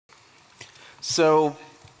So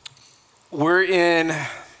we're in,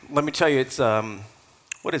 let me tell you, it's,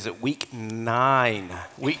 what is it, week 9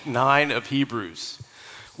 of Hebrews.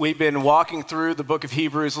 We've been walking through the book of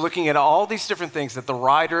Hebrews, looking at all these different things that the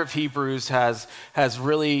writer of Hebrews has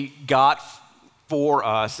really got for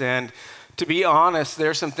us. And to be honest,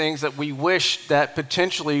 there's some things that we wish that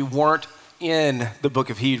potentially weren't in the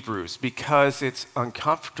book of Hebrews because it's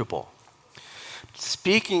uncomfortable.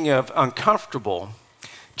 Speaking of uncomfortable,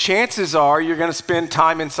 chances are you're going to spend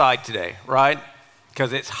time inside today, right?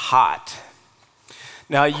 Because it's hot.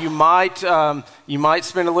 Now, you might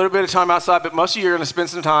spend a little bit of time outside, but most of you are going to spend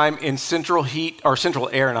some time in central heat, or central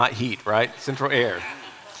air, not heat, right? Central air.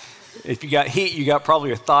 If you got heat, you got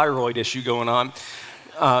probably a thyroid issue going on.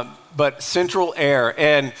 But central air.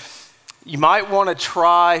 And you might want to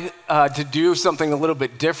try to do something a little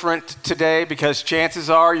bit different today because chances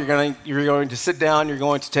are you're going to sit down, you're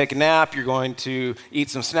going to take a nap, you're going to eat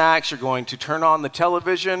some snacks, you're going to turn on the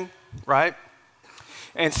television, right?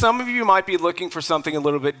 And some of you might be looking for something a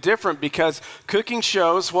little bit different because cooking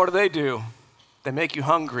shows, what do? They make you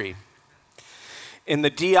hungry. In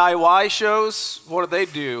the DIY shows, what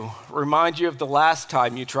do? Remind you of the last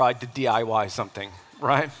time you tried to DIY something,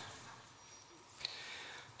 right?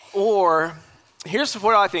 Or here's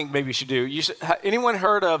what I think maybe you should do. Anyone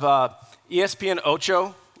heard of ESPN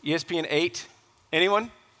 8?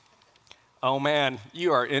 Anyone? Oh man,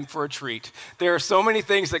 you are in for a treat. There are so many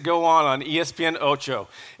things that go on ESPN 8.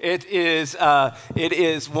 It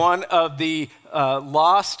is one of the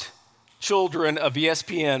lost children of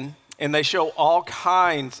ESPN, and they show all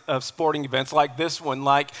kinds of sporting events like this one,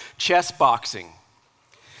 like chess boxing.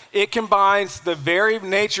 It combines the very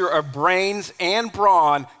nature of brains and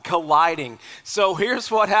brawn colliding. So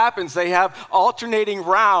here's what happens. They have alternating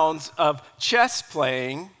rounds of chess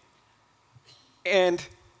playing and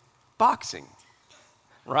boxing,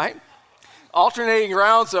 right? Alternating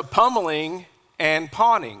rounds of pummeling and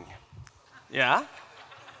pawning. Yeah?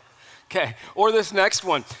 Okay, or this next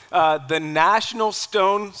one, the National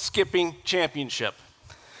Stone Skipping Championship.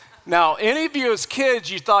 Now, any of you as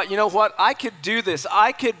kids, you thought, you know what, I could do this.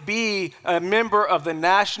 I could be a member of the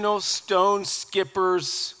National Stone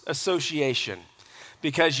Skippers Association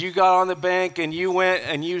because you got on the bank and you went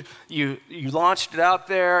and you launched it out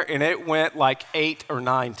there and it went like 8 or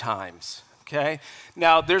 9 times, okay?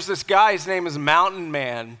 Now, there's this guy, his name is Mountain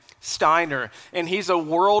Man Steiner, and he's a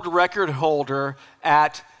world record holder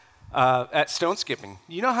at stone skipping.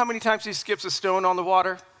 You know how many times he skips a stone on the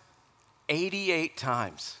water? 88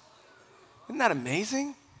 times. Isn't that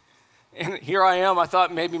amazing? And here I am. I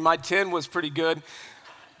thought maybe my 10 was pretty good,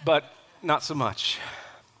 but not so much.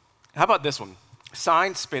 How about this one?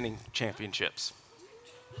 Sign spinning championships.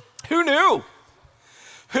 Who knew?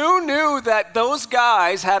 Who knew that those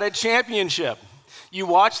guys had a championship? You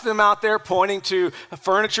watch them out there pointing to a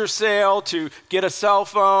furniture sale, to get a cell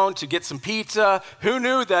phone, to get some pizza. Who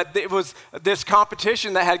knew that it was this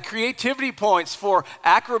competition that had creativity points for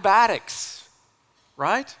acrobatics,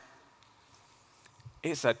 right?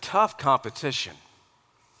 It's a tough competition.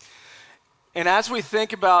 And as we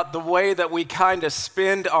think about the way that we kind of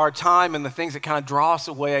spend our time and the things that kind of draw us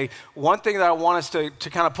away, one thing that I want us to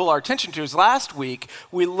kind of pull our attention to is last week,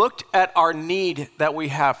 we looked at our need that we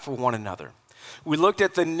have for one another. We looked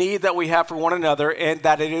at the need that we have for one another and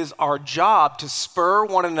that it is our job to spur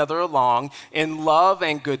one another along in love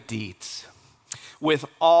and good deeds with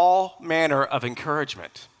all manner of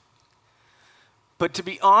encouragement. But to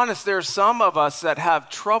be honest, there are some of us that have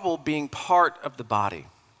trouble being part of the body.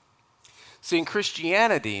 See, in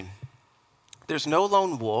Christianity, there's no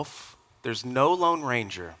lone wolf, there's no lone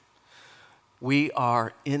ranger. We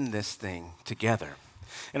are in this thing together.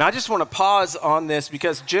 And I just want to pause on this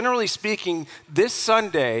because generally speaking, this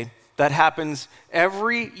Sunday that happens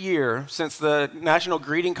every year since the National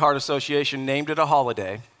Greeting Card Association named it a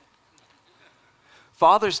holiday,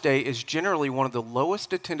 Father's Day is generally one of the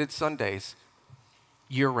lowest attended Sundays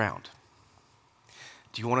year-round.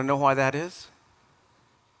 Do you want to know why that is?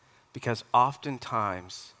 Because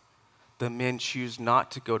oftentimes the men choose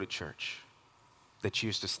not to go to church. They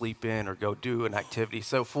choose to sleep in or go do an activity.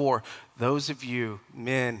 So for those of you,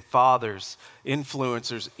 men, fathers,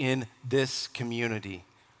 influencers in this community,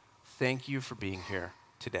 thank you for being here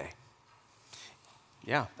today.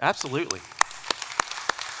 Yeah, absolutely.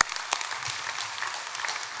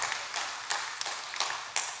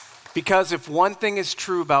 Because if one thing is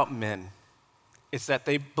true about men, it's that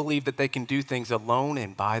they believe that they can do things alone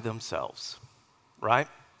and by themselves, right?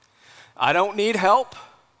 I don't need help.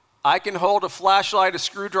 I can hold a flashlight, a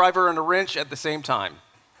screwdriver, and a wrench at the same time,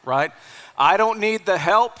 right? I don't need the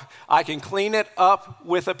help. I can clean it up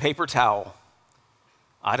with a paper towel.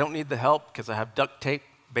 I don't need the help because I have duct tape,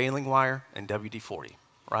 baling wire, and WD-40,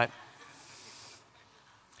 right?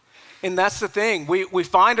 And that's the thing. We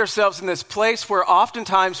find ourselves in this place where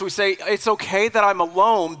oftentimes we say, it's okay that I'm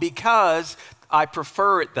alone because I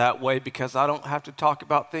prefer it that way because I don't have to talk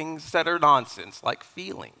about things that are nonsense, like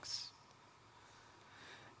feelings.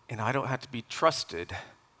 And I don't have to be trusted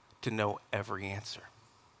to know every answer.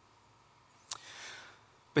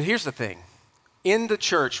 But here's the thing. In the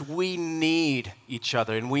church, we need each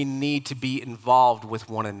other and we need to be involved with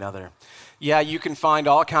one another. Yeah, you can find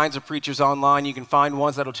all kinds of preachers online. You can find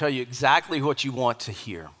ones that'll tell you exactly what you want to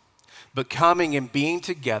hear. But coming and being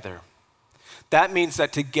together, that means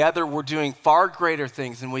that together we're doing far greater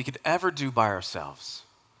things than we could ever do by ourselves.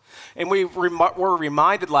 And we were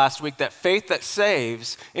reminded last week that faith that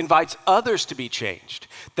saves invites others to be changed.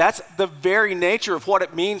 That's the very nature of what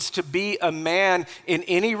it means to be a man in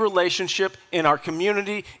any relationship, in our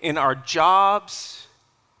community, in our jobs,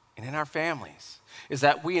 and in our families, is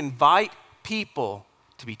that we invite people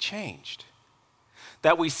to be changed.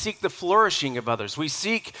 That we seek the flourishing of others. We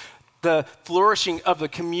seek the flourishing of the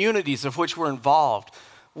communities of which we're involved.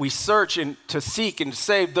 We search to seek and to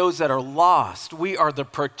save those that are lost. We are the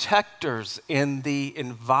protectors and the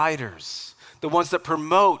inviters, the ones that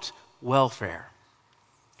promote welfare.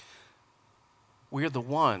 We are the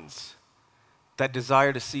ones that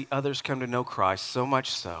desire to see others come to know Christ, so much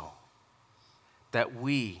so that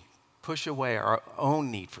we push away our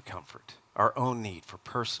own need for comfort, our own need for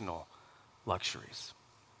personal luxuries.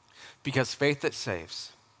 Because faith that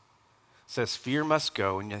saves says fear must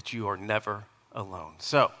go and yet you are never alone.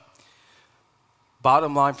 So,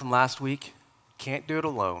 bottom line from last week, can't do it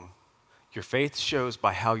alone. Your faith shows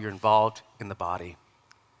by how you're involved in the body.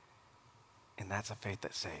 And that's a faith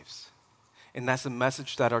that saves. And that's a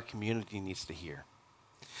message that our community needs to hear.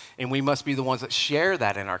 And we must be the ones that share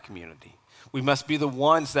that in our community. We must be the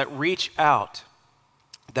ones that reach out,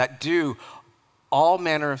 that do all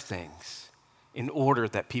manner of things in order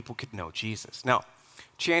that people could know Jesus. Now,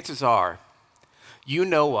 chances are you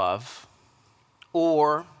know of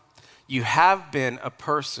or you have been a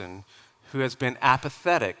person who has been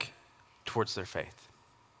apathetic towards their faith.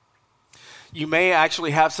 You may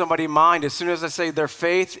actually have somebody in mind as soon as I say their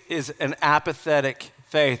faith is an apathetic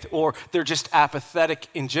faith, or they're just apathetic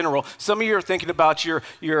in general. Some of you are thinking about your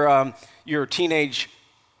teenage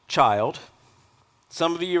child.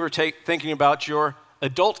 Some of you are thinking about your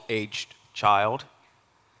adult-aged child.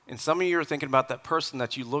 And some of you are thinking about that person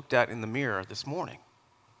that you looked at in the mirror this morning.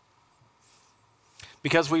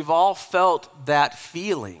 Because we've all felt that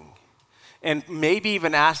feeling and maybe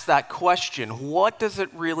even asked that question, what does it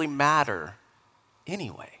really matter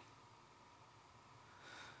anyway?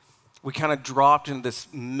 We kind of dropped into this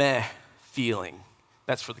meh feeling.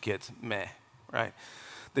 That's for the kids, meh, right?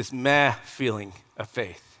 This meh feeling of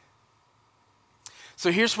faith.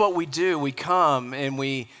 So here's what we do. We come and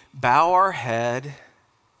we bow our head,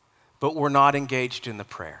 but we're not engaged in the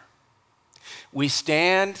prayer. We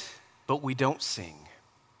stand, but we don't sing.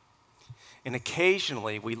 And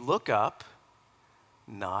occasionally we look up,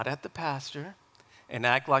 not at the pastor, and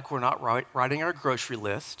act like we're not writing our grocery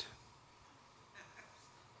list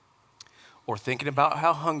or thinking about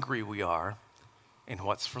how hungry we are and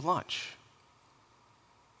what's for lunch.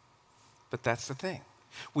 But that's the thing.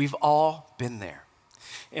 We've all been there.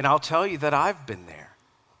 And I'll tell you that I've been there.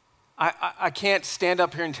 I can't stand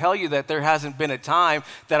up here and tell you that there hasn't been a time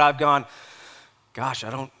that I've gone, gosh, I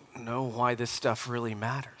don't know why this stuff really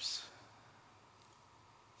matters.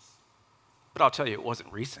 But I'll tell you, it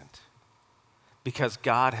wasn't recent because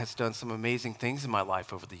God has done some amazing things in my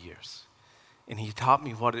life over the years. And he taught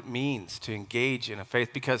me what it means to engage in a faith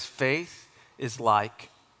because faith is like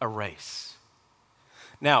a race.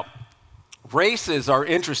 Now, races are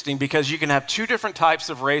interesting because you can have two different types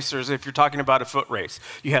of racers if you're talking about a foot race.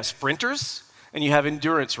 You have sprinters and you have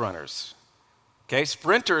endurance runners. Okay,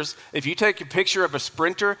 sprinters, if you take a picture of a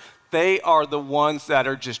sprinter, they are the ones that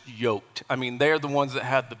are just yoked. I mean, they're the ones that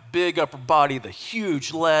have the big upper body, the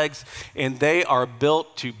huge legs, and they are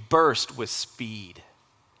built to burst with speed.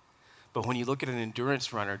 But when you look at an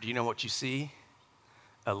endurance runner, do you know what you see?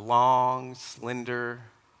 A long, slender,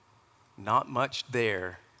 not much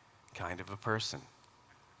there kind of a person.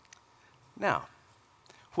 Now,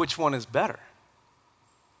 which one is better?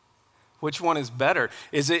 Which one is better?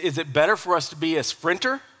 Is it better for us to be a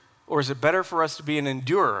sprinter, or is it better for us to be an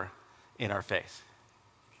endurer in our faith?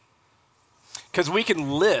 Because we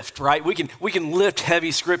can lift, right? We can lift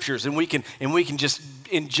heavy scriptures and we can just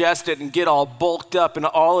ingest it and get all bulked up in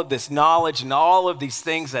all of this knowledge and all of these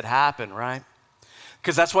things that happen, right?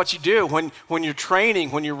 Because that's what you do. When you're training,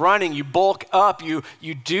 when you're running, you bulk up, you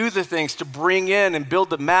do the things to bring in and build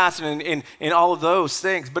the mass and all of those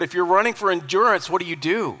things. But if you're running for endurance, what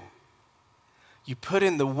do? You put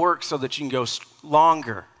in the work so that you can go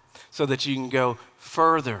longer, so that you can go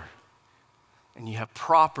further. And you have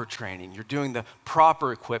proper training. You're doing the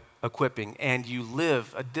proper equipping, and you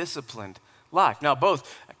live a disciplined life. Now,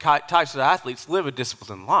 both types of athletes live a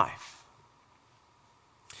disciplined life.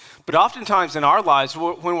 But oftentimes in our lives,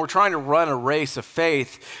 when we're trying to run a race of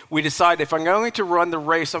faith, we decide if I'm going to run the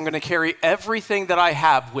race, I'm going to carry everything that I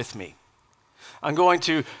have with me. I'm going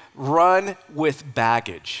to run with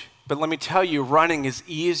baggage. But let me tell you, running is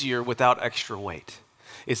easier without extra weight.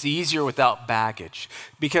 It's easier without baggage.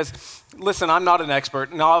 Because, listen, I'm not an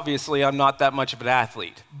expert, and obviously I'm not that much of an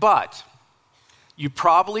athlete. But you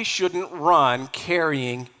probably shouldn't run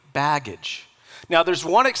carrying baggage. Now, there's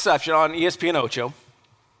one exception on ESPN Ocho.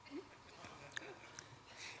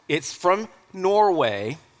 It's from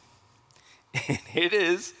Norway, and it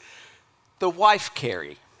is the wife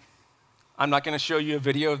carry. I'm not going to show you a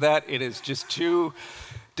video of that. It is just too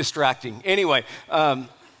distracting. Anyway,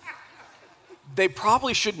 they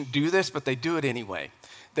probably shouldn't do this, but they do it anyway.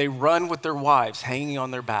 They run with their wives hanging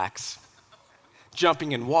on their backs,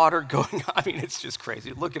 jumping in water, it's just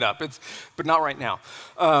crazy. Look it up, but not right now.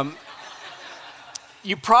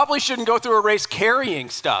 You probably shouldn't go through a race carrying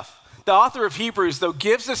stuff. The author of Hebrews, though,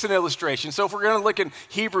 gives us an illustration. So if we're going to look in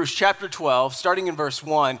Hebrews chapter 12, starting in verse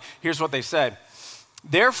 1, here's what they said.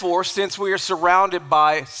 Therefore, since we are surrounded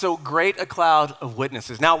by so great a cloud of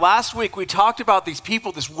witnesses. Now, last week we talked about these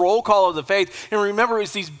people, this roll call of the faith. And remember, it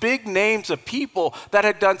was these big names of people that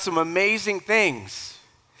had done some amazing things.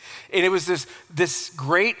 And it was this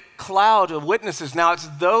great cloud of witnesses. Now, it's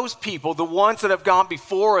those people, the ones that have gone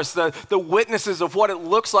before us, the witnesses of what it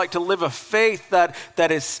looks like to live a faith that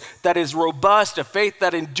is robust, a faith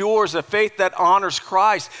that endures, a faith that honors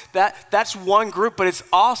Christ. That's one group, but it's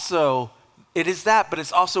also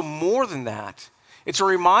more than that. It's a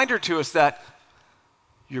reminder to us that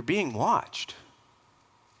you're being watched.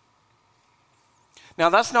 Now,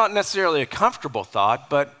 that's not necessarily a comfortable thought,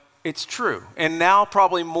 but it's true. And now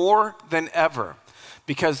probably more than ever,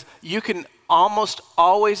 because you can almost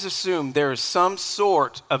always assume there is some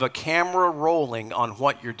sort of a camera rolling on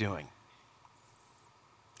what you're doing.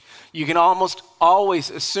 You can almost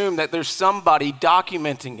always assume that there's somebody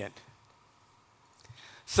documenting it.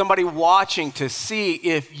 Somebody watching to see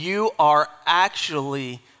if you are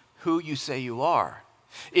actually who you say you are,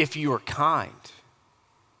 if you are kind.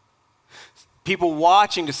 People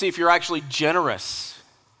watching to see if you're actually generous.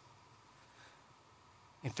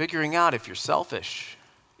 And figuring out if you're selfish,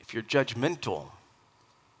 if you're judgmental.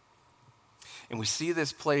 And we see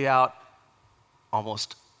this play out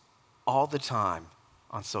almost all the time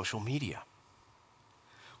on social media.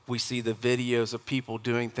 We see the videos of people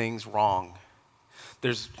doing things wrong.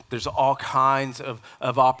 There's all kinds of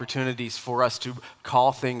opportunities for us to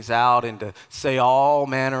call things out and to say all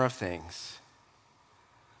manner of things.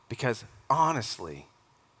 Because honestly,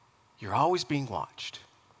 you're always being watched.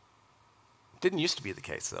 Didn't used to be the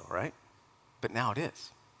case though, right? But now it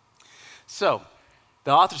is. So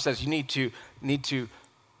the author says you need to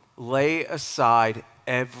lay aside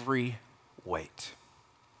every weight,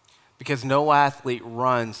 because no athlete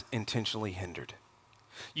runs intentionally hindered.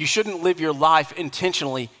 You shouldn't live your life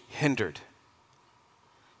intentionally hindered.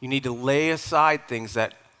 You need to lay aside things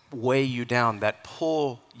that weigh you down, that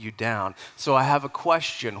pull you down. So I have a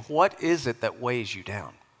question. What is it that weighs you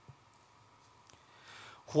down?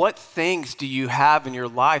 What things do you have in your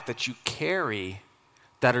life that you carry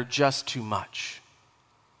that are just too much?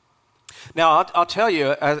 Now, I'll tell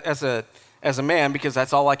you as a man, because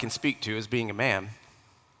that's all I can speak to is being a man,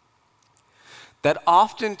 that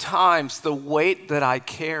oftentimes the weight that I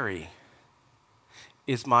carry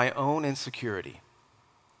is my own insecurity.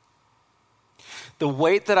 The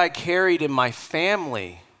weight that I carried in my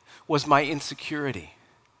family was my insecurity,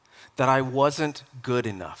 that I wasn't good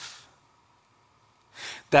enough.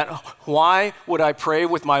 That why would I pray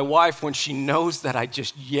with my wife when she knows that I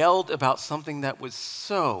just yelled about something that was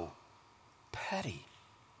so petty?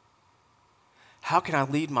 How can I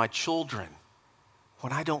lead my children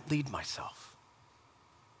when I don't lead myself?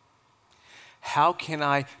 How can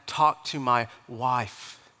I talk to my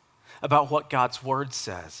wife about what God's word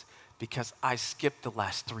says because I skipped the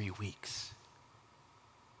last 3 weeks?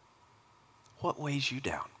 What weighs you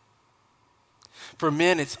down? For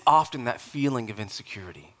men, it's often that feeling of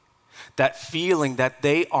insecurity, that feeling that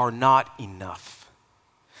they are not enough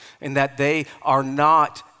and that they are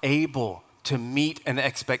not able to meet an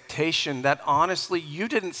expectation that honestly you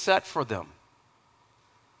didn't set for them,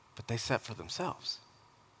 but they set for themselves.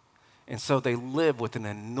 And so they live with an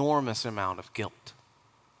enormous amount of guilt.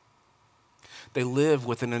 They live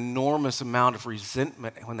with an enormous amount of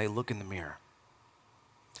resentment when they look in the mirror.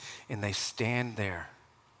 And they stand there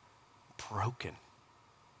broken.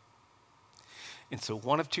 And so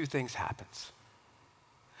one of two things happens.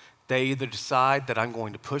 They either decide that I'm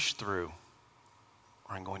going to push through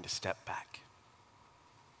or I'm going to step back.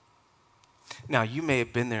 Now, you may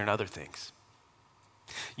have been there in other things.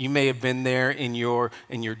 You may have been there in your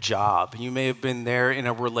job. You may have been there in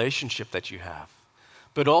a relationship that you have.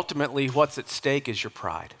 But ultimately, what's at stake is your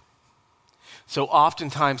pride. So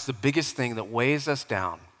oftentimes, the biggest thing that weighs us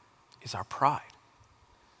down is our pride.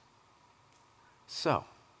 So,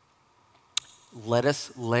 let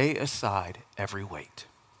us lay aside every weight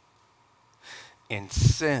and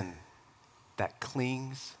sin that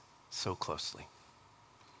clings so closely.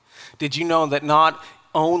 Did you know that not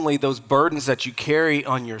only those burdens that you carry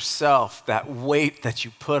on yourself, that weight that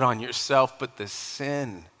you put on yourself, but the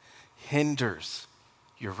sin hinders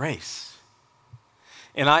your race?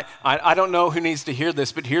 And I don't know who needs to hear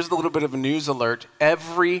this, but here's a little bit of a news alert.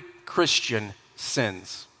 Every Christian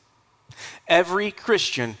sins. Every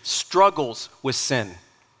Christian struggles with sin.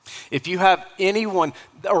 If you have anyone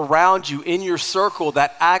around you in your circle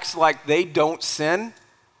that acts like they don't sin,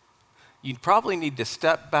 you probably need to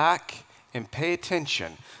step back and pay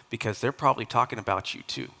attention because they're probably talking about you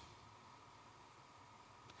too.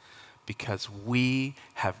 Because we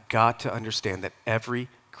have got to understand that every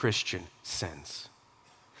Christian sins,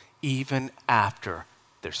 even after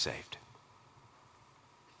they're saved.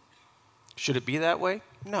 Should it be that way?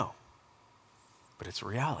 No. But it's a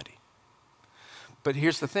reality. But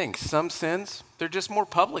here's the thing. Some sins, they're just more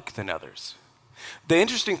public than others. The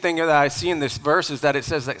interesting thing that I see in this verse is that it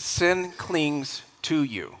says that sin clings to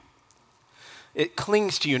you. It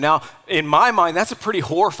clings to you. Now, in my mind, that's a pretty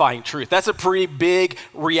horrifying truth. That's a pretty big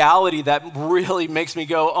reality that really makes me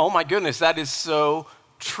go, oh my goodness, that is so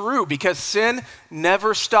true, because sin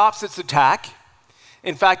never stops its attack.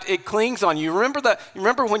 In fact, it clings on you.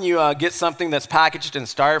 Remember when you get something that's packaged in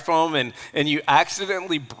styrofoam and you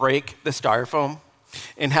accidentally break the styrofoam,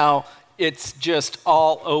 and how it's just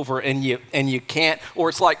all over and you can't, or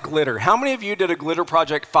it's like glitter. How many of you did a glitter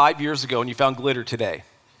project 5 years ago and you found glitter today?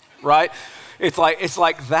 Right? It's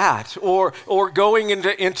like that. Or going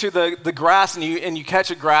into the grass and you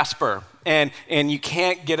catch a grass spur and you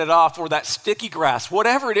can't get it off, or that sticky grass.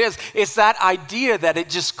 Whatever it is, it's that idea that it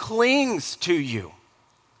just clings to you.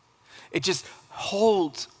 It just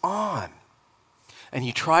holds on. And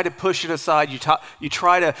you try to push it aside. You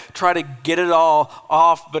try to get it all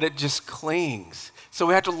off, but it just clings. So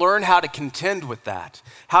we have to learn how to contend with that,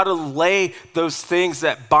 how to lay those things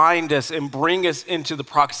that bind us and bring us into the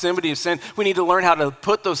proximity of sin. We need to learn how to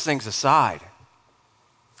put those things aside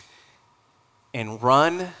and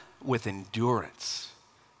run with endurance.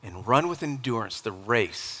 And run with endurance the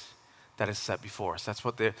race that is set before us. That's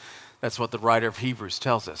what the writer of Hebrews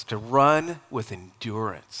tells us, to run with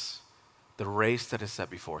endurance the race that is set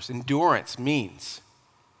before us. Endurance means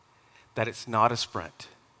that it's not a sprint.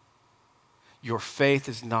 Your faith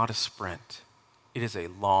is not a sprint. It is a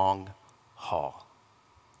long haul.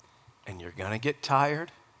 And you're going to get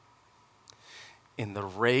tired, and the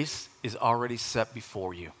race is already set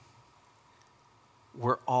before you.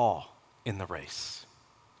 We're all in the race.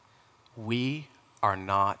 We are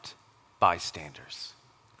not bystanders.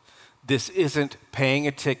 This isn't paying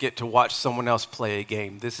a ticket to watch someone else play a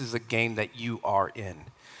game. This is a game that you are in.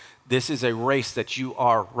 This is a race that you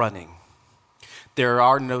are running. There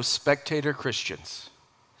are no spectator Christians.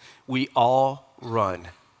 We all run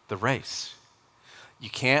the race. You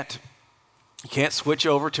can't switch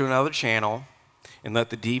over to another channel and let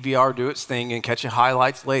the DVR do its thing and catch the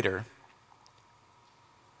highlights later.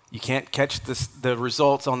 You can't catch the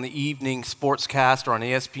results on the evening sportscast or on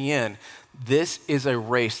ESPN. This is a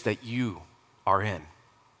race that you are in,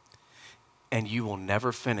 and you will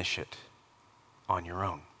never finish it on your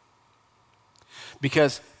own,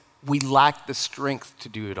 because we lack the strength to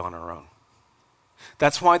do it on our own.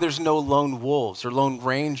 That's why there's no lone wolves or lone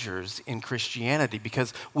rangers in Christianity,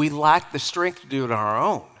 because we lack the strength to do it on our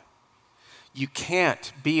own. You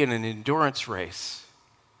can't be in an endurance race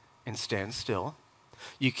and stand still.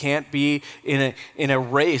 You can't be in a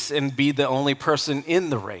race and be the only person in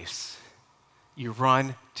the race. You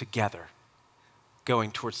run together,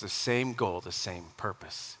 going towards the same goal, the same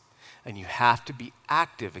purpose. And you have to be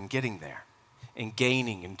active in getting there and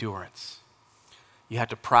gaining endurance. You have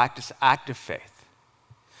to practice active faith.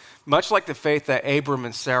 Much like the faith that Abram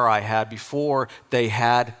and Sarai had before they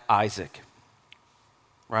had Isaac,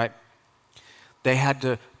 right? They had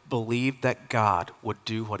to believe that God would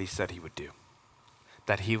do what he said he would do,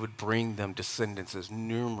 that he would bring them descendants as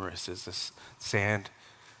numerous as the sand,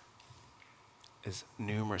 as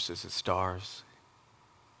numerous as the stars.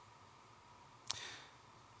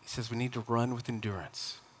 He says we need to run with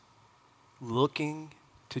endurance, looking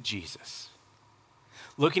to Jesus.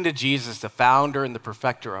 Looking to Jesus, the founder and the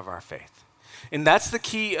perfecter of our faith. And that's the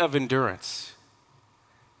key of endurance.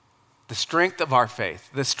 The strength of our faith,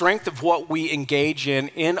 the strength of what we engage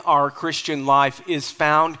in our Christian life is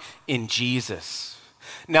found in Jesus.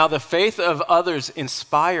 Now, the faith of others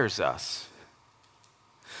inspires us.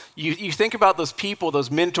 You think about those people,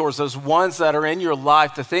 those mentors, those ones that are in your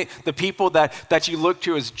life, the people that you look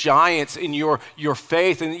to as giants in your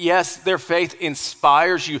faith. And yes, their faith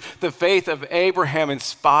inspires you. The faith of Abraham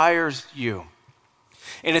inspires you.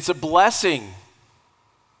 And it's a blessing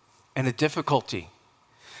and a difficulty.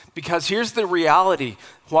 Because here's the reality.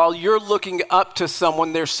 While you're looking up to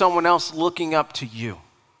someone, there's someone else looking up to you.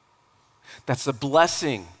 That's a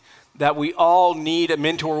blessing. That we all need a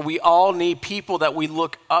mentor. We all need people that we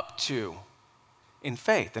look up to in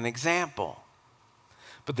faith, an example.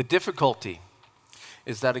 But the difficulty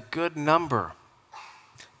is that a good number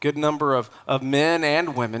of men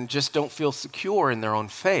and women just don't feel secure in their own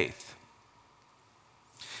faith.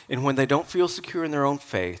 And when they don't feel secure in their own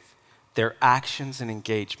faith, their actions and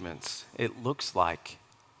engagements, it looks like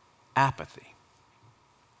apathy.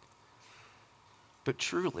 But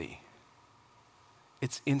truly,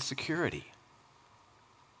 it's insecurity.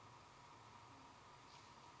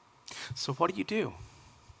 So what do?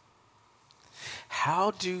 How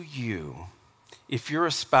do you, if you're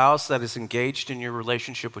a spouse that is engaged in your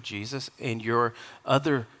relationship with Jesus and your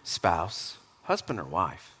other spouse, husband or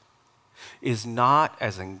wife, is not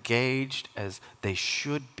as engaged as they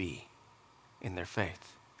should be in their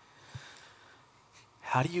faith,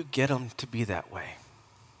 how do you get them to be that way?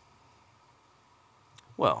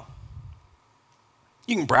 Well,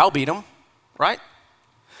 you can browbeat them, right?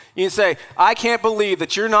 You can say, I can't believe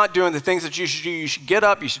that you're not doing the things that you should do. You should get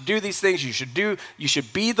up. You should do these things. You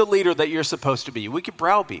should be the leader that you're supposed to be. We could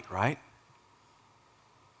browbeat, right?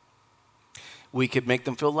 We could make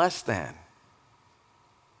them feel less than.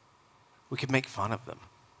 We could make fun of them.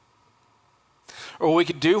 Or we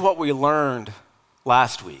could do what we learned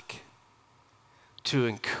last week, to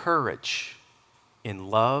encourage in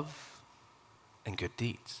love and good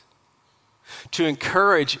deeds. To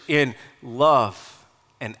encourage in love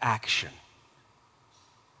and action.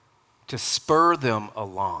 To spur them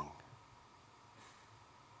along.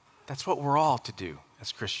 That's what we're all to do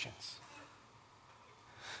as Christians.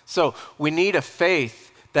 So we need a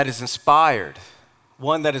faith that is inspired.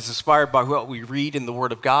 One that is inspired by what we read in the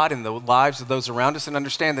Word of God and the lives of those around us, and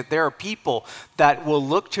understand that there are people that will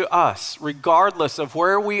look to us, regardless of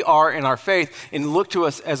where we are in our faith, and look to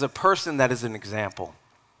us as a person that is an example.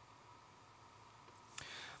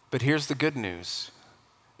 But here's the good news.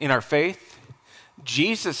 In our faith,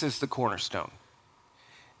 Jesus is the cornerstone,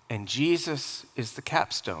 and Jesus is the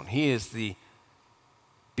capstone. He is the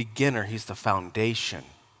beginner. He's the foundation.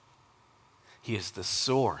 He is the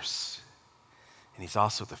source, and he's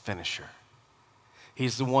also the finisher.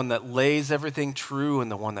 He's the one that lays everything true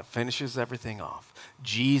and the one that finishes everything off.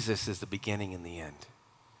 Jesus is the beginning and the end.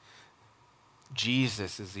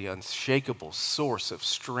 Jesus is the unshakable source of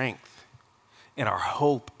strength and our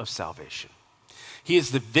hope of salvation. He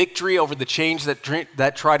is the victory over the chains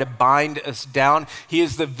that try to bind us down. He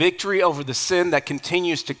is the victory over the sin that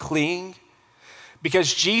continues to cling,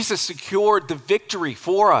 because Jesus secured the victory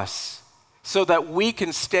for us so that we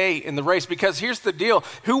can stay in the race. Because here's the deal.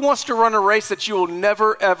 Who wants to run a race that you will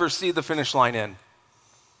never, ever see the finish line in?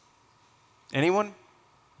 Anyone?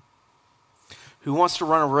 Who wants to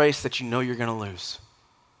run a race that you know you're going to lose?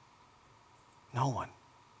 No one.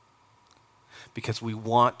 Because we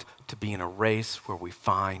want to be in a race where we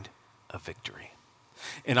find a victory.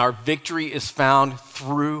 And our victory is found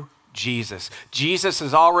through Jesus. Jesus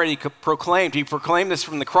has already proclaimed. He proclaimed this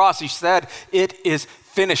from the cross. He said, it is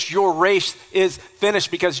finished. Your race is finished,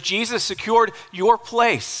 because Jesus secured your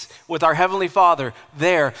place with our Heavenly Father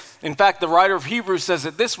there. In fact, the writer of Hebrews says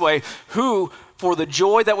it this way, who, for the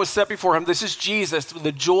joy that was set before him, this is Jesus,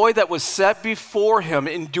 the joy that was set before him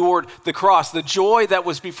endured the cross. The joy that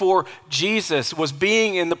was before Jesus was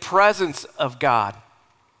being in the presence of God.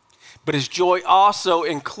 But his joy also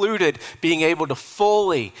included being able to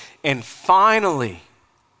fully and finally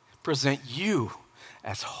present you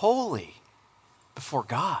as holy before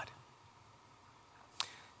God.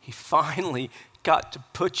 He finally got to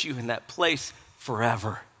put you in that place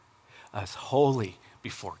forever as holy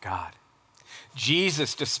before God.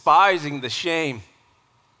 Jesus despising the shame,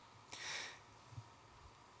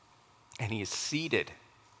 and he is seated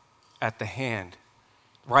at the hand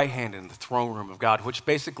right hand in the throne room of God, which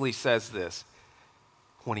basically says this.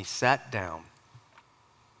 When he sat down,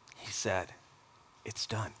 he said, it's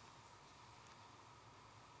done.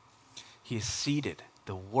 He is seated.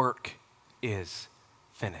 The work is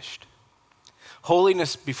finished.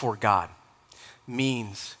 Holiness before God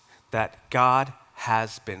means that God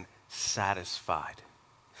has been satisfied.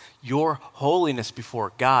 Your holiness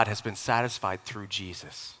before God has been satisfied through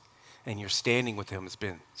Jesus, and your standing with him has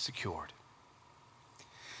been secured.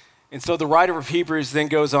 And so the writer of Hebrews then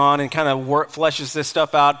goes on and kind of fleshes this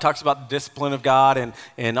stuff out, talks about the discipline of God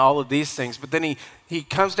and all of these things. But then he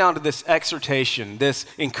comes down to this exhortation, this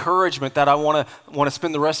encouragement that I want to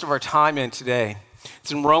spend the rest of our time in today.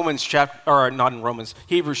 It's in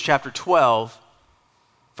Hebrews chapter 12,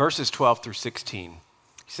 verses 12 through 16. He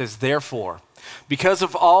says, therefore, because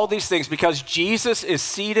of all these things, because Jesus is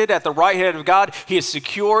seated at the right hand of God, he has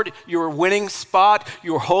secured your winning spot,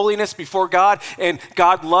 your holiness before God, and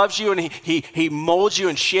God loves you, and he molds you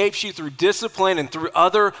and shapes you through discipline and through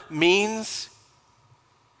other means.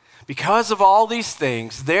 Because of all these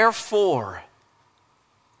things, therefore,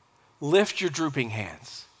 lift your drooping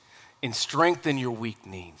hands and strengthen your weak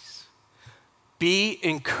knees. Be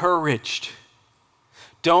encouraged.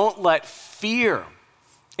 Don't let fear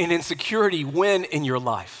and insecurity win in your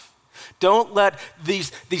life. Don't let these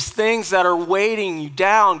things that are weighting you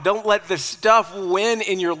down, don't let this stuff win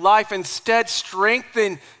in your life. Instead,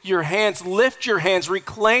 strengthen your hands, lift your hands,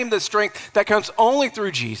 reclaim the strength that comes only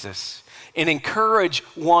through Jesus, and encourage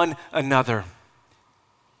one another.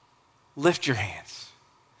 Lift your hands.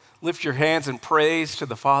 Lift your hands in praise to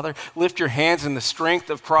the Father. Lift your hands in the strength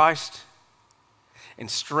of Christ, and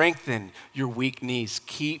strengthen your weak knees.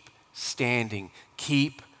 Keep standing.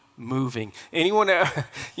 Keep moving. Anyone, this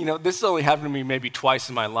has only happened to me maybe twice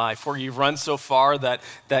in my life, where you run so far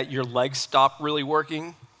that your legs stop really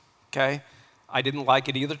working, okay? I didn't like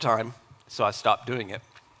it either time, so I stopped doing it.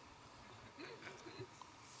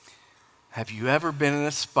 Have you ever been in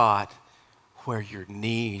a spot where your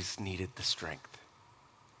knees needed the strength?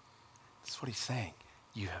 That's what he's saying.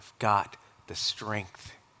 You have got the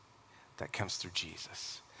strength that comes through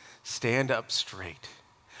Jesus. Stand up straight.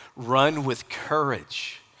 Run with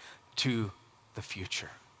courage to the future.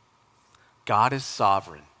 God is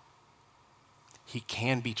sovereign. He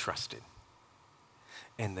can be trusted.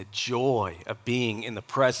 And the joy of being in the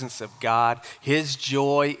presence of God, his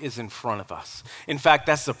joy is in front of us. In fact,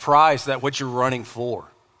 that's the prize that what you're running for,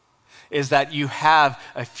 is that you have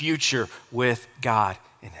a future with God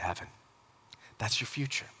in heaven. That's your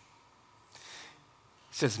future.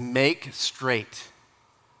 He says, make straight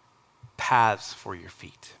paths for your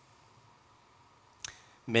feet.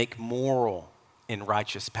 Make moral and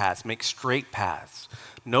righteous paths. Make straight paths.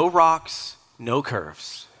 No rocks, no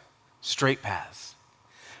curves. Straight paths.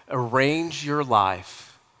 Arrange your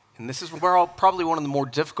life, and this is probably one of the more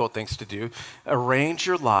difficult things to do. Arrange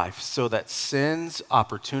your life so that sin's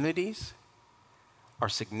opportunities are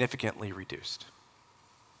significantly reduced.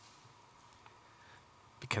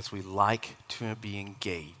 Because we like to be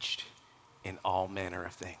engaged in all manner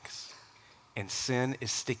of things. And sin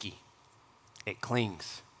is sticky. It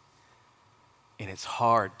clings, and it's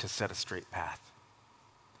hard to set a straight path.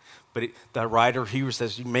 But the writer of Hebrews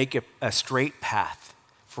says, you make a straight path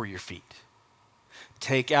for your feet.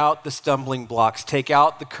 Take out the stumbling blocks, take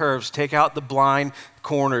out the curves, take out the blind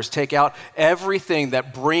corners, take out everything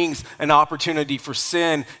that brings an opportunity for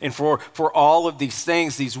sin and for all of these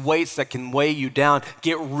things, these weights that can weigh you down.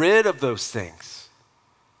 Get rid of those things.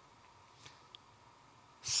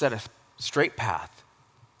 Set a straight path.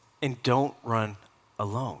 And don't run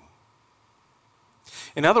alone.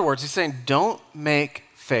 In other words, he's saying, don't make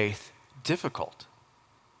faith difficult.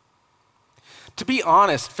 To be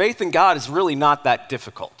honest, faith in God is really not that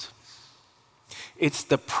difficult. It's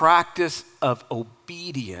the practice of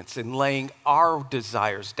obedience and laying our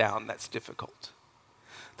desires down that's difficult.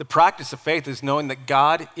 The practice of faith is knowing that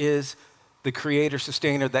God is the creator,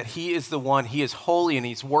 sustainer, that he is the one, he is holy and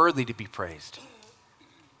he's worthy to be praised.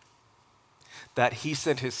 That he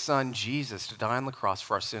sent his son Jesus to die on the cross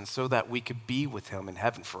for our sins so that we could be with him in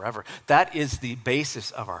heaven forever. That is the basis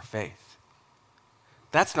of our faith.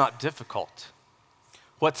 That's not difficult.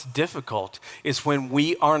 What's difficult is when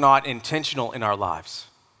we are not intentional in our lives.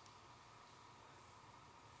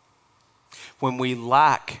 When we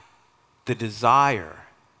lack the desire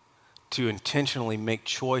to intentionally make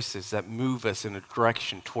choices that move us in a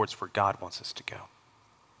direction towards where God wants us to go.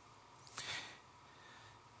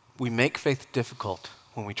 We make faith difficult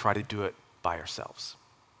when we try to do it by ourselves.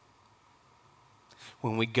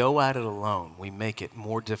 When we go at it alone, we make it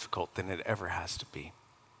more difficult than it ever has to be.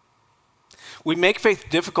 We make faith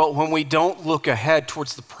difficult when we don't look ahead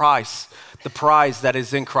towards the prize that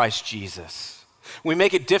is in Christ Jesus. We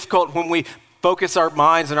make it difficult when we focus our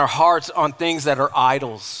minds and our hearts on things that are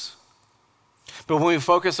idols. But when we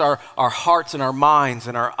focus our hearts and our minds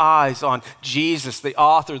and our eyes on Jesus, the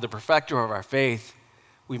author, the perfecter of our faith,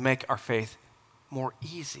 we make our faith more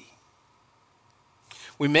easy.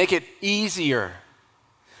 We make it easier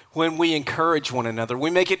when we encourage one another. We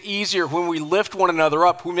make it easier when we lift one another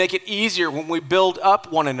up. We make it easier when we build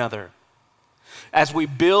up one another. As we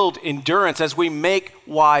build endurance, as we make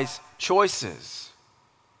wise choices.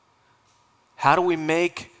 How do we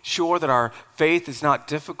make sure that our faith is not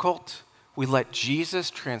difficult? We let Jesus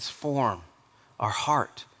transform our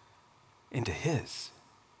heart into his.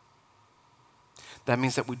 That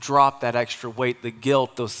means that we drop that extra weight, the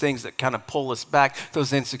guilt, those things that kind of pull us back,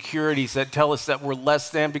 those insecurities that tell us that we're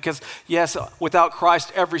less than. Because yes, without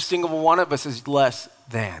Christ, every single one of us is less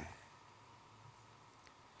than.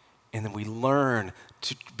 And then we learn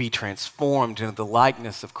to be transformed into the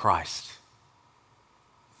likeness of Christ.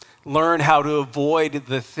 Learn how to avoid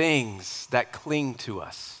the things that cling to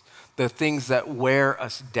us, the things that wear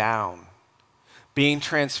us down, being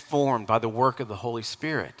transformed by the work of the Holy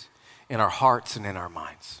Spirit in our hearts and in our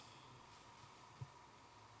minds.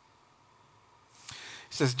 He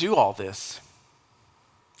says, do all this.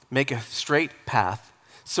 Make a straight path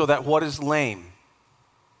so that what is lame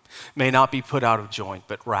may not be put out of joint,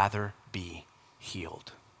 but rather be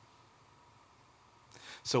healed.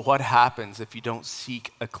 So what happens if you don't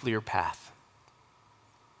seek a clear path?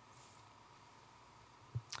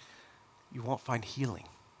 You won't find healing.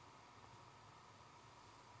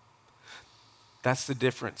 That's the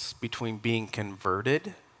difference between being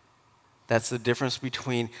converted. That's the difference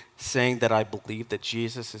between saying that I believe that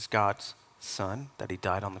Jesus is God's Son, that he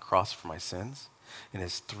died on the cross for my sins, and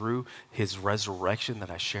it's through his resurrection that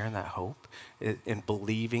I share in that hope, and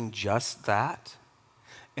believing just that,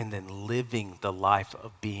 and then living the life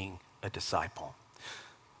of being a disciple.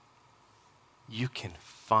 You can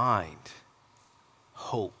find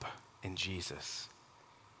hope in Jesus,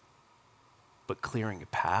 but clearing a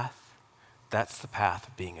path, that's the path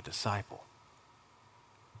of being a disciple.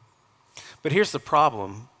 But here's the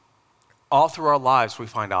problem. All through our lives, we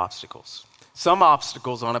find obstacles. Some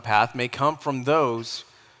obstacles on a path may come from those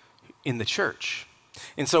in the church.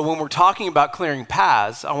 And so when we're talking about clearing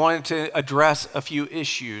paths, I wanted to address a few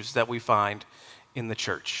issues that we find in the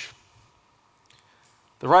church.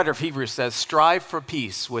 The writer of Hebrews says, strive for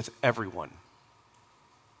peace with everyone.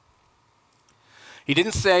 He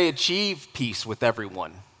didn't say achieve peace with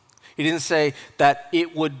everyone. He didn't say that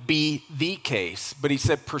it would be the case, but he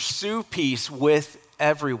said pursue peace with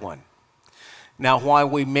everyone. Now, while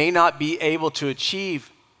we may not be able to achieve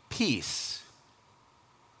peace,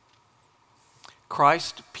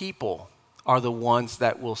 Christ's people are the ones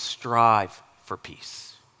that will strive for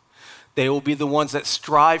peace. They will be the ones that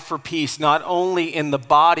strive for peace, not only in the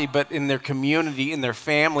body, but in their community, in their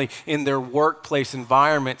family, in their workplace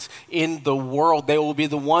environments, in the world. They will be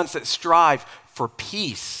the ones that strive for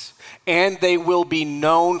peace. And they will be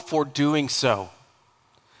known for doing so.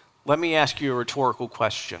 Let me ask you a rhetorical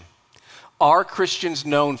question. Are Christians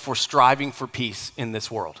known for striving for peace in this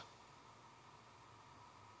world?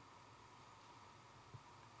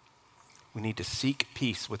 We need to seek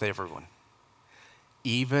peace with everyone,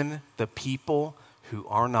 even the people who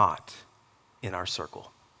are not in our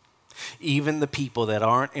circle, even the people that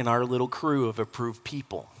aren't in our little crew of approved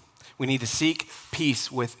people. We need to seek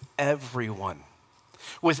peace with everyone.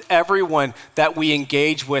 With everyone that we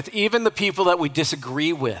engage with, even the people that we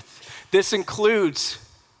disagree with. This includes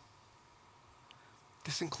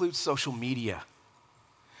social media.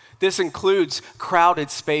 This includes crowded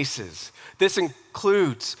spaces. This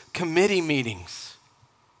includes committee meetings.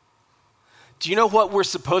 Do you know what we're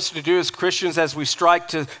supposed to do as Christians as we strive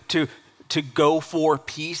to go for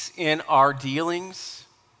peace in our dealings?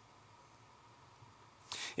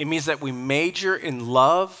 It means that we major in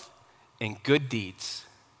love and good deeds,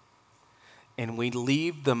 and we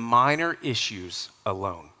leave the minor issues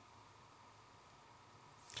alone.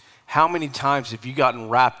 How many times have you gotten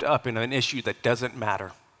wrapped up in an issue that doesn't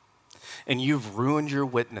matter, and you've ruined your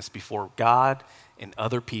witness before God and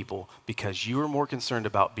other people because you were more concerned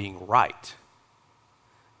about being right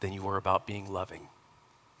than you were about being loving?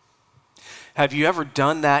 Have you ever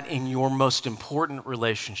done that in your most important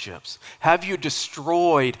relationships? Have you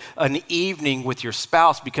destroyed an evening with your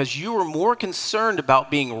spouse because you were more concerned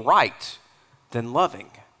about being right than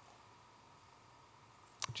loving?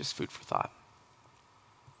 Just food for thought.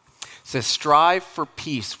 It says, strive for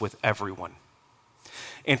peace with everyone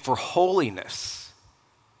and for holiness.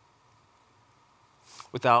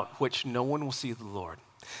 without which no one will see the Lord.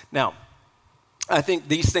 Now, I think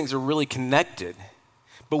these things are really connected,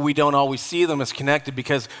 but we don't always see them as connected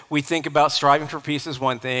because we think about striving for peace as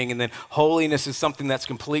one thing, and then holiness is something that's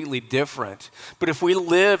completely different. But if we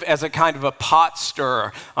live as a kind of a pot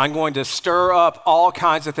stirrer, I'm going to stir up all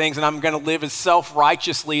kinds of things, and I'm going to live as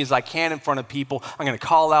self-righteously as I can in front of people. I'm going to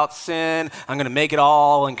call out sin. I'm going to make it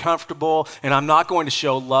all uncomfortable, and I'm not going to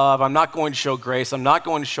show love. I'm not going to show grace. I'm not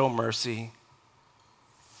going to show mercy.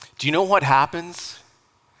 Do you know what happens?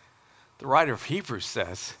 The writer of Hebrews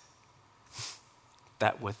says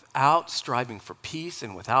that without striving for peace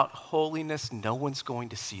and without holiness, no one's going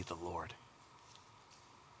to see the Lord.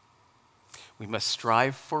 We must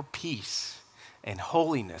strive for peace and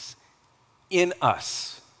holiness in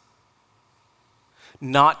us,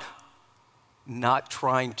 not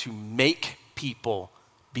trying to make people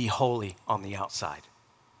be holy on the outside.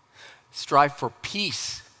 Strive for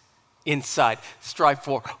peace inside. Strive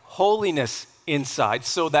for holiness inside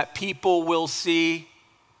so that people will see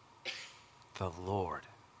the Lord.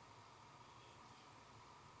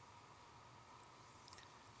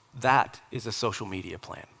 That is a social media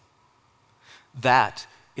plan. That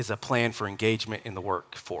is a plan for engagement in the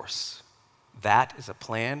workforce. That is a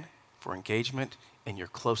plan for engagement in your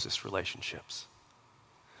closest relationships.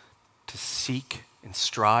 To seek and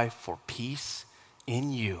strive for peace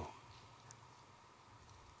in you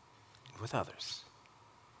and with others,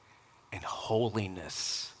 and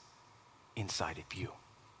holiness inside of you.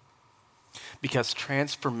 Because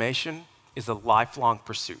transformation is a lifelong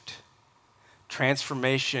pursuit.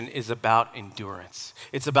 Transformation is about endurance.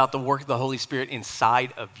 It's about the work of the Holy Spirit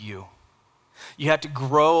inside of you. You have to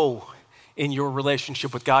grow in your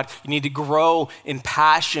relationship with God. You need to grow in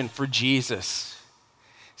passion for Jesus.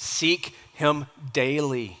 Seek him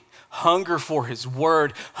daily. Hunger for his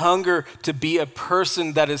word. Hunger to be a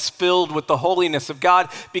person that is filled with the holiness of God,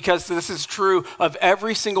 because this is true of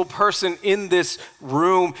every single person in this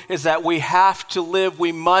room, is that we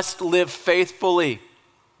must live faithfully.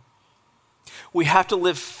 We have to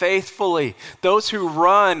live faithfully. Those who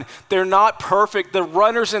run, they're not perfect. The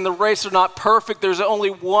runners in the race are not perfect. There's only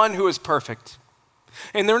one who is perfect.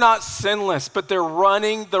 And they're not sinless, but they're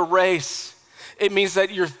running the race. It means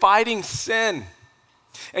that you're fighting sin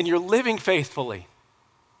and you're living faithfully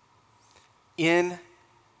in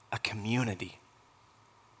a community.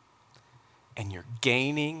 And you're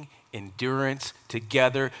gaining endurance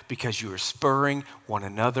together because you are spurring one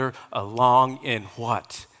another along in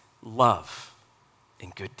what? Love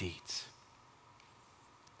and good deeds.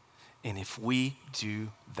 And if we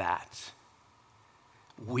do that,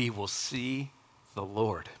 we will see the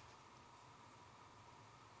Lord.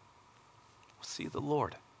 We'll see the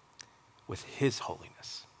Lord with his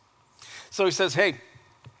holiness. So he says, hey,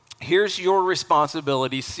 here's your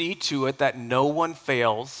responsibility. See to it that no one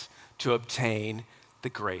fails to obtain the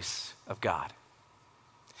grace of God.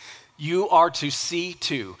 You are to see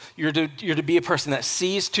to. You're to be a person that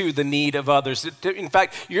sees to the need of others. In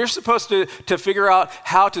fact, you're supposed to figure out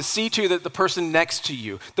how to see to that the person next to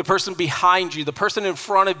you, the person behind you, the person in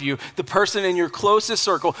front of you, the person in your closest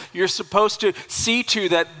circle, you're supposed to see to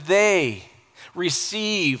that they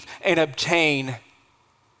receive and obtain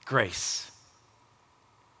grace.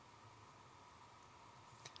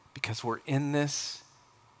 Because we're in this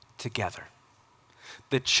together.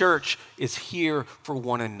 The church is here for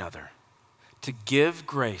one another, to give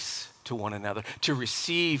grace to one another, to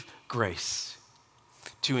receive grace,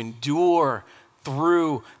 to endure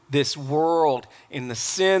through this world in the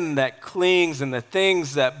sin that clings and the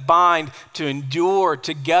things that bind, to endure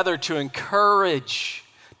together, to encourage,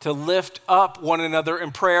 to lift up one another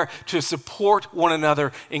in prayer, to support one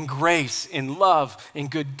another in grace, in love, in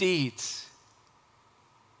good deeds.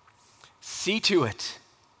 See to it,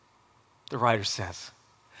 the writer says,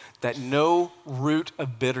 that no root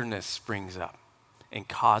of bitterness springs up and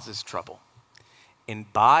causes trouble,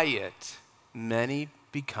 and by it many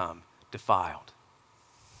become defiled.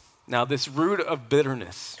 Now, this root of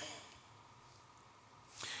bitterness,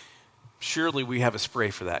 surely we have a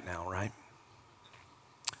spray for that now, right?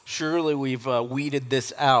 Surely we've weeded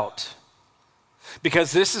this out,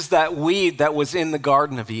 because this is that weed that was in the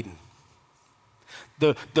Garden of Eden.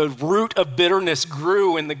 The root of bitterness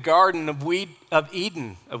grew in the Garden of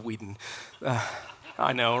Eden.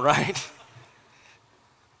 I know, right?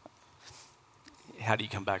 How do you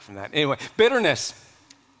come back from that? Anyway, bitterness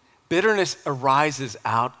arises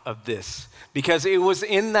out of this, because it was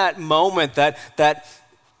in that moment that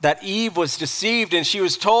Eve was deceived, and she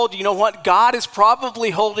was told, you know what, God is probably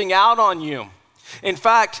holding out on you. In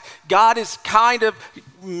fact, God is kind of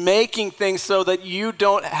making things so that you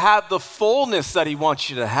don't have the fullness that he wants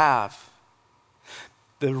you to have.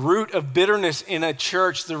 The root of bitterness in a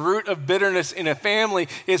church, the root of bitterness in a family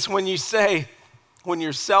is when you're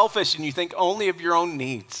selfish and you think only of your own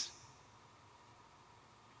needs.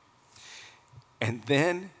 And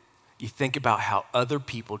then you think about how other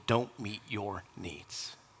people don't meet your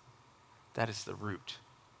needs. That is the root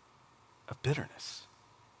of bitterness.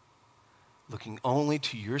 Looking only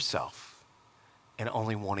to yourself and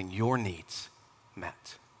only wanting your needs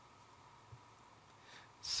met.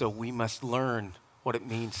 So we must learn what it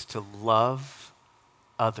means to love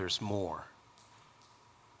others more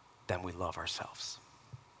than we love ourselves.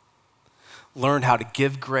 Learn how to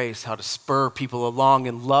give grace, how to spur people along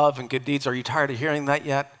in love and good deeds. Are you tired of hearing that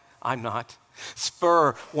yet? I'm not.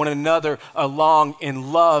 Spur one another along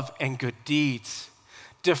in love and good deeds.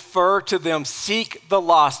 Defer to them, seek the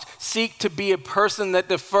lost, seek to be a person that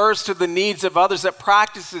defers to the needs of others, that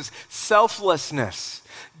practices selflessness.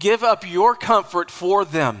 Give up your comfort for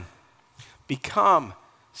them. Become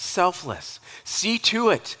selfless. See to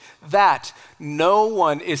it that no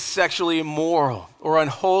one is sexually immoral or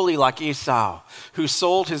unholy like Esau, who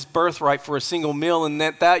sold his birthright for a single meal, and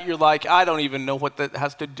that you're like, I don't even know what that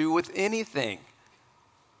has to do with anything.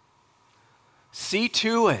 See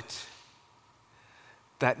to it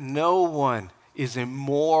that no one is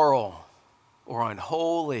immoral or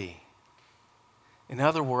unholy. In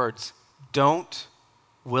other words, don't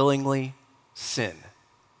willingly sin,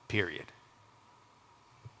 period.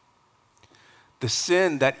 The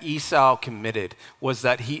sin that Esau committed was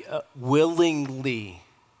that he willingly,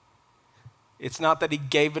 it's not that he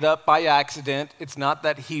gave it up by accident. It's not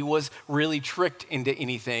that he was really tricked into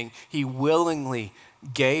anything. He willingly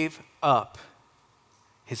gave up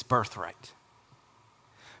his birthright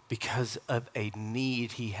because of a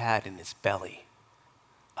need he had in his belly,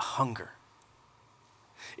 a hunger.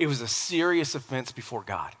 It was a serious offense before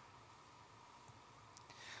God.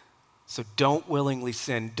 So don't willingly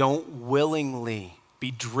sin. Don't willingly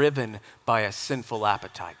be driven by a sinful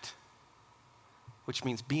appetite, which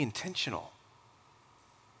means be intentional.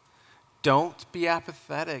 Don't be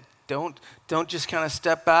apathetic. Don't just kind of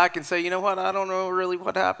step back and say, you know what, I don't know really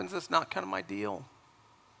what happens. That's not kind of my deal.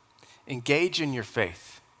 Engage in your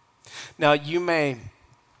faith. Now, you may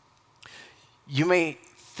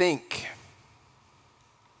think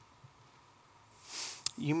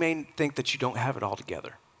that you don't have it all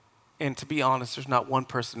together. And to be honest, there's not one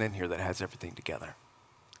person in here that has everything together.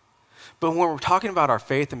 But when we're talking about our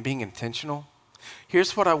faith and being intentional,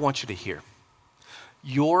 here's what I want you to hear.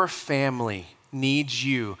 Your family needs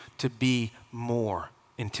you to be more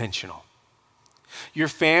intentional. Your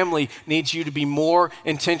family needs you to be more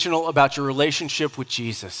intentional about your relationship with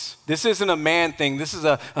Jesus. This isn't a man thing. This is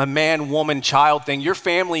a man, woman, child thing. Your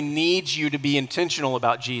family needs you to be intentional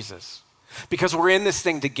about Jesus because we're in this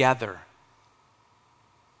thing together.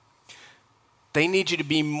 They need you to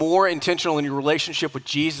be more intentional in your relationship with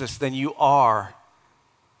Jesus than you are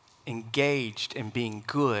engaged in being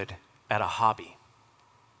good at a hobby.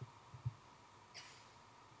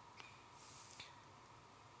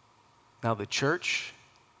 Now, the church,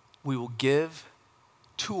 we will give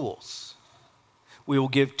tools. We will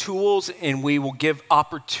give tools and we will give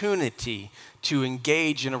opportunity to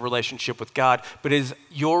engage in a relationship with God, but it is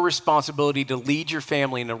your responsibility to lead your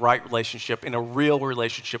family in a right relationship, in a real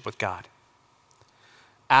relationship with God.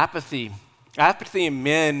 Apathy in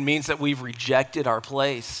men means that we've rejected our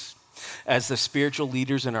place as the spiritual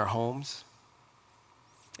leaders in our homes,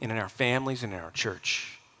 and in our families, and in our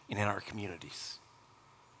church, and in our communities.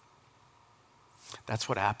 That's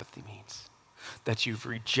what apathy means, that you've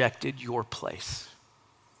rejected your place.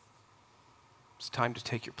 It's time to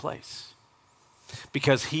take your place.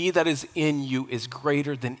 Because he that is in you is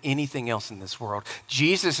greater than anything else in this world.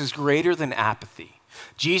 Jesus is greater than apathy.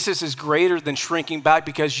 Jesus is greater than shrinking back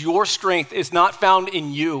because your strength is not found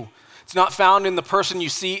in you. It's not found in the person you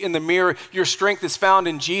see in the mirror. Your strength is found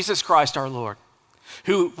in Jesus Christ our Lord,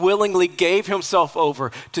 who willingly gave himself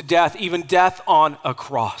over to death, even death on a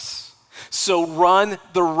cross. So run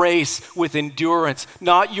the race with endurance,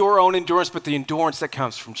 not your own endurance, but the endurance that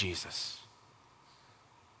comes from Jesus.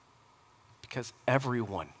 Because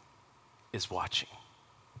everyone is watching.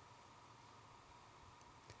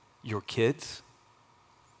 Your kids,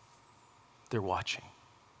 they're watching.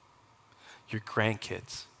 Your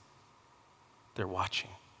grandkids, they're watching.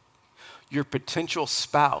 Your potential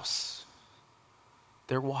spouse,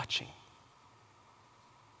 they're watching.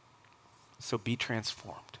 So be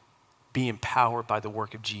transformed. Be empowered by the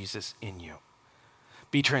work of Jesus in you.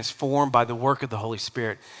 Be transformed by the work of the Holy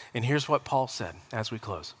Spirit. And here's what Paul said as we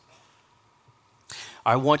close.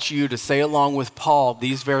 I want you to say along with Paul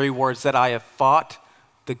these very words, that I have fought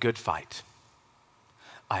the good fight.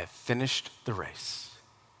 I have finished the race.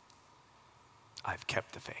 I've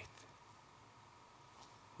kept the faith.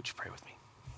 Would you pray with me?